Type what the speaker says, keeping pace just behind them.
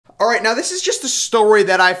Alright, now this is just a story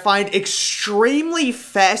that I find extremely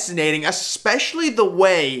fascinating, especially the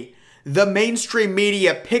way the mainstream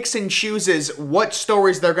media picks and chooses what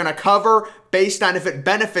stories they're going to cover based on if it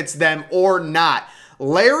benefits them or not.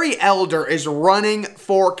 Larry Elder is running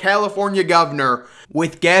for California governor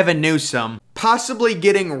with Gavin Newsom, possibly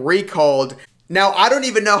getting recalled. Now, I don't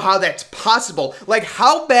even know how that's possible. Like,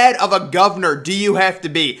 how bad of a governor do you have to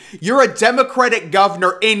be? You're a Democratic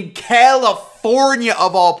governor in California,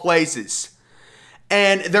 of all places.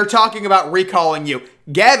 And they're talking about recalling you.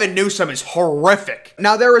 Gavin Newsom is horrific.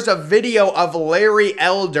 Now, there is a video of Larry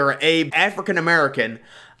Elder, a African-American,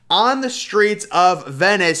 on the streets of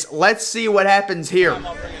Venice. Let's see what happens here.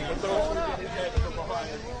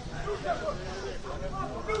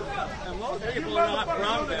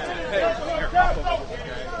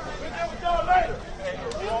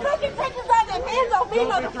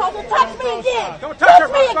 Touch me again! Don't touch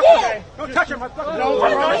me again! Don't touch him! I'll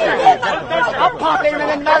pop him in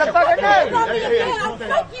the motherfucker nose! Touch me again! I'll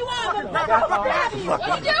fuck you up! I'll grab you! What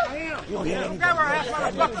you do? You'll hit him! Grab our ass,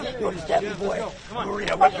 motherfucker! You're the step boy! Come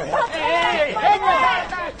on! What the hell? Hey!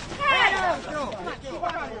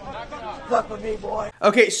 Fuck with me, boy!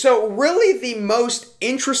 Okay, so really the most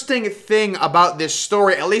interesting thing about this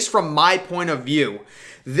story, at least from my point of view,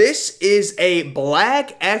 this is a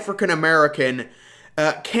black African-American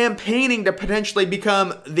campaigning to potentially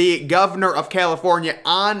become the governor of California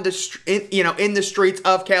on the in the streets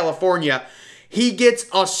of California. He gets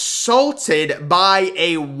assaulted by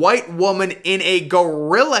a white woman in a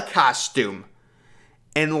gorilla costume.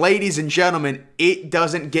 And ladies and gentlemen, it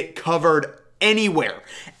doesn't get covered anywhere.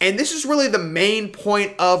 And this is really the main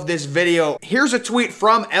point of this video. Here's a tweet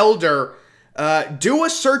from Elder. Do a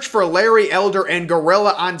search for Larry Elder and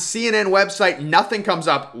gorilla on CNN website. Nothing comes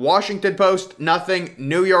up. Washington Post, nothing.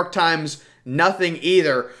 New York Times, nothing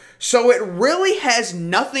either. So it really has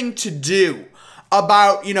nothing to do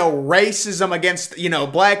about, racism against,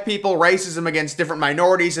 black people, racism against different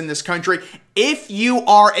minorities in this country. If you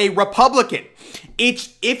are a Republican,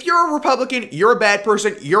 if you're a Republican, you're a bad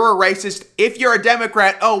person, you're a racist. If you're a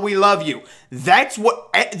Democrat, oh, we love you. That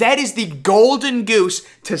is the golden goose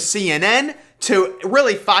to CNN, to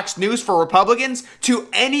really Fox News for Republicans, to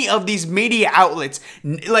any of these media outlets.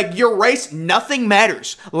 Like, your race, nothing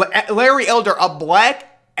matters. Larry Elder, a black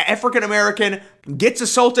African-American, gets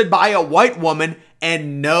assaulted by a white woman,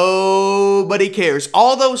 and nobody cares.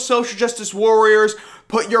 All those social justice warriors,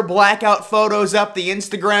 put your blackout photos up, the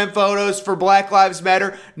Instagram photos for Black Lives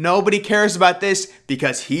Matter. Nobody cares about this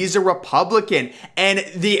because he's a Republican. And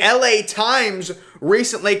the LA Times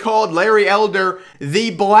recently called Larry Elder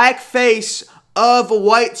the black face of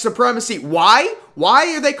white supremacy. Why?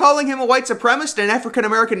 Why are they calling him a white supremacist, an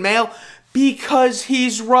African-American male? Because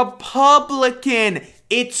he's Republican.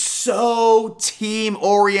 It's so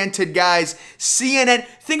team-oriented, guys. CNN,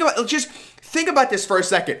 think about this for a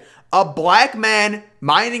second. A black man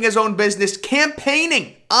minding his own business,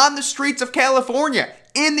 campaigning on the streets of California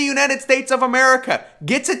in the United States of America,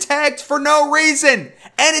 gets attacked for no reason,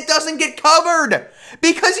 and it doesn't get covered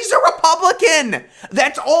because he's a Republican.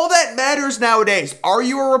 That's all that matters nowadays. Are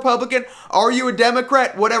you a Republican? Are you a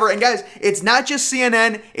Democrat? Whatever. And guys, it's not just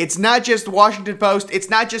CNN. It's not just Washington Post. It's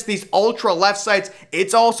not just these ultra-left sites.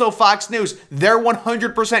 It's also Fox News. They're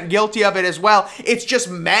 100% guilty of it as well. It's just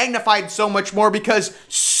magnified so much more because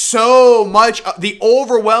so much, the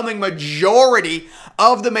overwhelming majority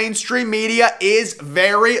of the mainstream media is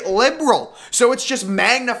very liberal. So it's just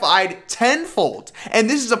magnified tenfold. And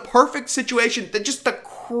this is a perfect situation that just the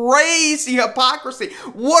crazy hypocrisy.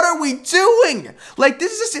 What are we doing? Like,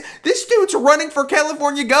 this dude's running for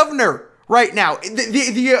California governor right now.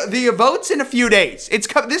 The vote's in a few days.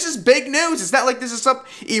 This is big news. It's not like this is some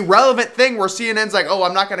irrelevant thing where CNN's like, oh,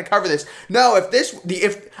 I'm not going to cover this. No,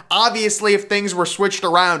 if things were switched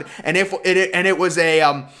around and it was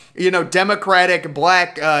a Democratic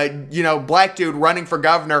black black dude running for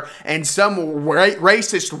governor and some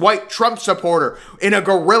racist white Trump supporter in a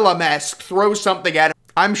gorilla mask throws something at him,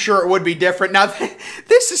 I'm sure it would be different. Now,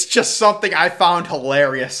 this is just something I found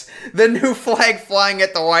hilarious. The new flag flying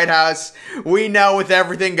at the White House. We know with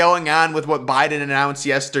everything going on with what Biden announced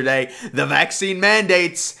yesterday, the vaccine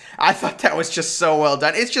mandates. I thought that was just so well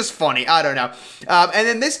done. It's just funny. I don't know. And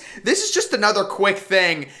then this is just another quick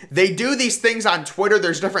thing. They do these things on Twitter.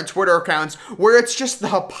 There's different Twitter accounts where it's just the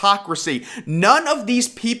hypocrisy. None of these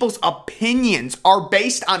people's opinions are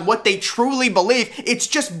based on what they truly believe. It's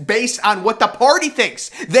just based on what the party thinks.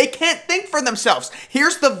 They can't think for themselves.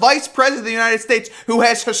 Here's the Vice President of the United States who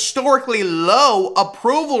has historically low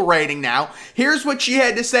approval rating now. Here's what she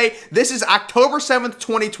had to say. This is October 7th,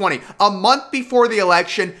 2020, a month before the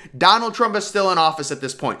election. Donald Trump is still in office at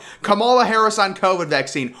this point. Kamala Harris on COVID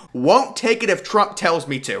vaccine. Won't take it if Trump tells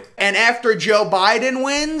me to. And after Joe Biden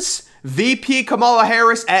wins, VP Kamala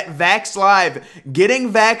Harris at Vax Live, getting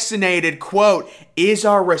vaccinated, quote, is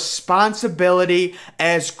our responsibility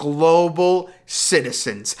as global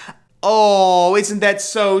citizens. Oh, isn't that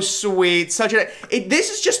so sweet? This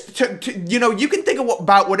is just you know, you can think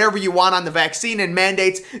about whatever you want on the vaccine and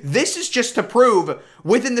mandates. This is just to prove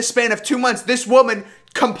within the span of 2 months, this woman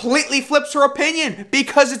completely flips her opinion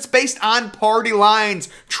because it's based on party lines.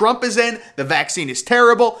 Trump is in, the vaccine is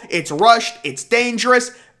terrible, it's rushed, it's dangerous.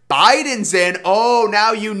 Biden's in, oh,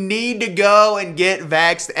 now you need to go and get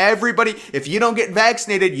vaxxed. Everybody, if you don't get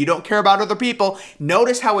vaccinated, you don't care about other people.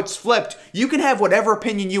 Notice how it's flipped. You can have whatever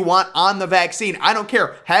opinion you want on the vaccine. I don't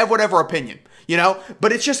care. Have whatever opinion, you know?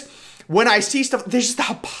 But it's just, when I see stuff, there's just the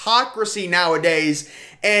hypocrisy nowadays.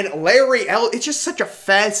 And Larry Elder, it's just such a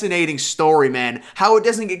fascinating story, man. How it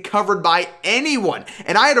doesn't get covered by anyone.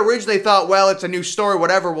 And I had originally thought, well, it's a new story,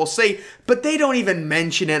 whatever, we'll see. But they don't even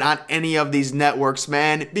mention it on any of these networks,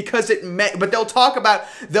 man. Because but they'll talk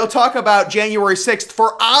about January 6th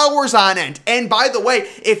for hours on end. And by the way,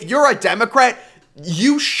 if you're a Democrat,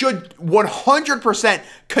 you should 100%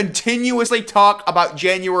 continuously talk about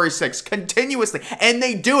January 6th. Continuously. And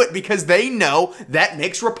they do it because they know that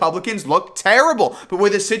makes Republicans look terrible. But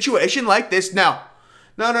with a situation like this, no.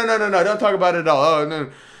 No. Don't talk about it at all. Oh,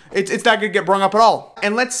 no. It's not going to get brought up at all.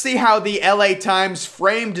 And let's see how the LA Times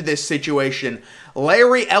framed this situation.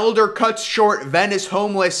 Larry Elder cuts short Venice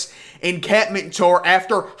homeless encampment tour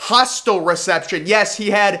after hostile reception. Yes, he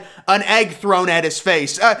had an egg thrown at his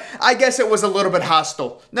face. I guess it was a little bit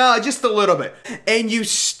hostile. No, just a little bit. And you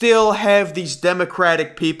still have these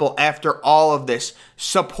Democratic people after all of this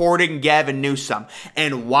supporting Gavin Newsom.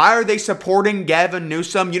 And why are they supporting Gavin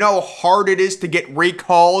Newsom? You know how hard it is to get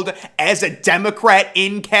recalled as a Democrat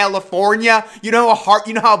in California? You know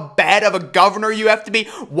how bad of a governor you have to be?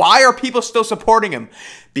 Why are people still supporting him?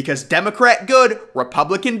 Because Democrat good,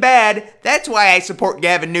 Republican bad. That's why I support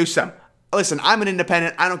Gavin Newsom. Listen, I'm an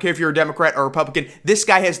independent. I don't care if you're a Democrat or Republican. This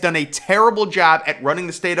guy has done a terrible job at running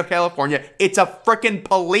the state of California. It's a freaking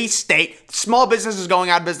police state. Small businesses going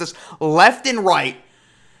out of business left and right.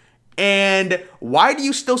 And why do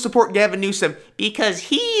you still support Gavin Newsom? Because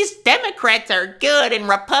Democrats are good and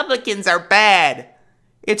Republicans are bad.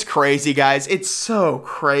 It's crazy, guys. It's so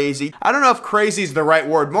crazy. I don't know if crazy is the right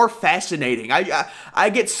word. More fascinating. I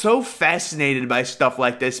get so fascinated by stuff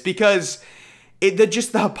like this because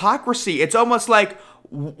just the hypocrisy. It's almost like,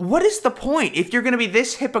 what is the point if you're going to be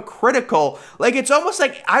this hypocritical? Like, it's almost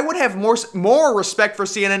like I would have more respect for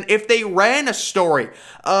CNN if they ran a story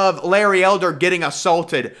of Larry Elder getting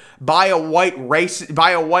assaulted by a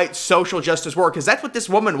white social justice worker, because that's what this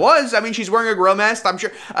woman was. I mean, she's wearing a gorilla mask, I'm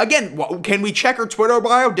sure. Again, can we check her Twitter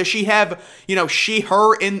bio? Does she have, she,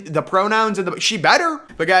 her in the pronouns? She better.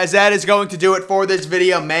 But guys, that is going to do it for this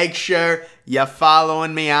video. Make sure you're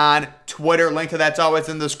following me on Twitter. Link to that's always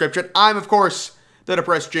in the description. I'm, of course, The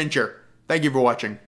Depressed Ginger. Thank you for watching.